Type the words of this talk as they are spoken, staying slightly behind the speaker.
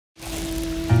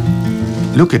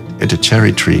Look at a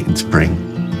cherry tree in spring.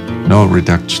 No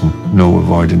reduction, no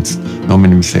avoidance, no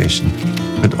minimization.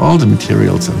 But all the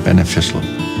materials are beneficial.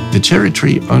 The cherry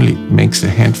tree only makes a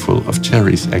handful of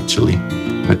cherries actually,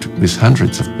 but with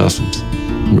hundreds of blossoms.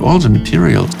 And all the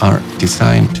materials are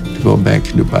designed to go back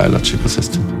into the biological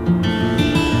system.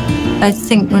 I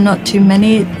think we're not too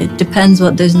many. It depends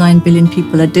what those 9 billion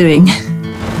people are doing.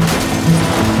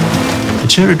 A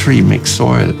cherry tree makes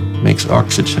soil, makes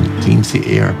oxygen, cleans the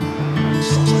air.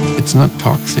 It's not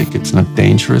toxic, it's not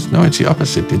dangerous. No, it's the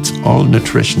opposite. It's all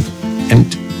nutrition.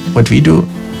 And what we do,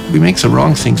 we make the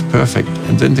wrong things perfect,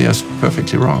 and then they are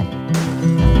perfectly wrong.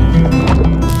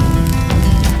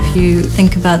 If you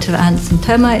think about ants and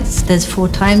termites, there's 4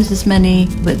 times as many,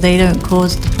 but they don't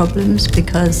cause the problems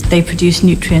because they produce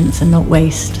nutrients and not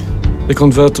waste. They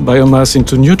convert biomass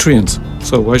into nutrients,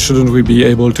 so why shouldn't we be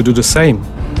able to do the same?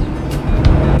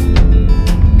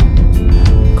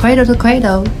 Cradle to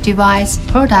Cradle divides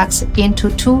products into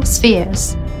 2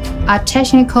 spheres, a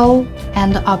technical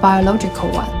and a biological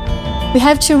one. We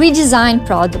have to redesign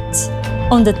products.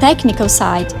 On the technical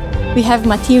side, we have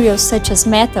materials such as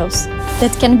metals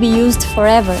that can be used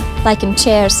forever, like in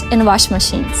chairs and washing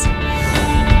machines.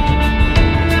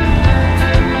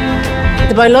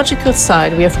 The biological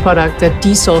side, we have products that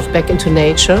dissolve back into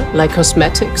nature, like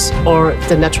cosmetics or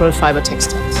the natural fiber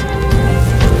textiles.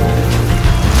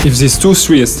 If these 2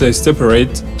 spheres stay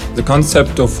separate, the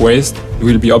concept of waste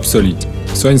will be obsolete.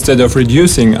 So instead of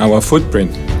reducing our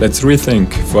footprint, let's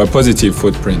rethink for a positive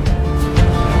footprint.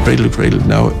 Cradle to Cradle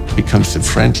now becomes a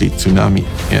friendly tsunami,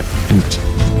 and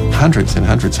hundreds and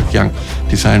hundreds of young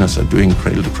designers are doing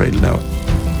Cradle to Cradle now.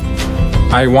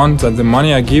 I want that the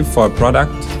money I give for a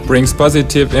product brings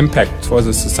positive impact for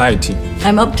the society.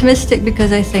 I'm optimistic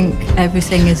because I think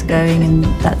everything is going in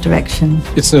that direction.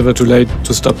 It's never too late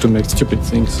to stop to make stupid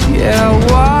things. Yeah,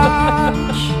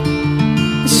 watch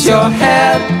your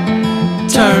head.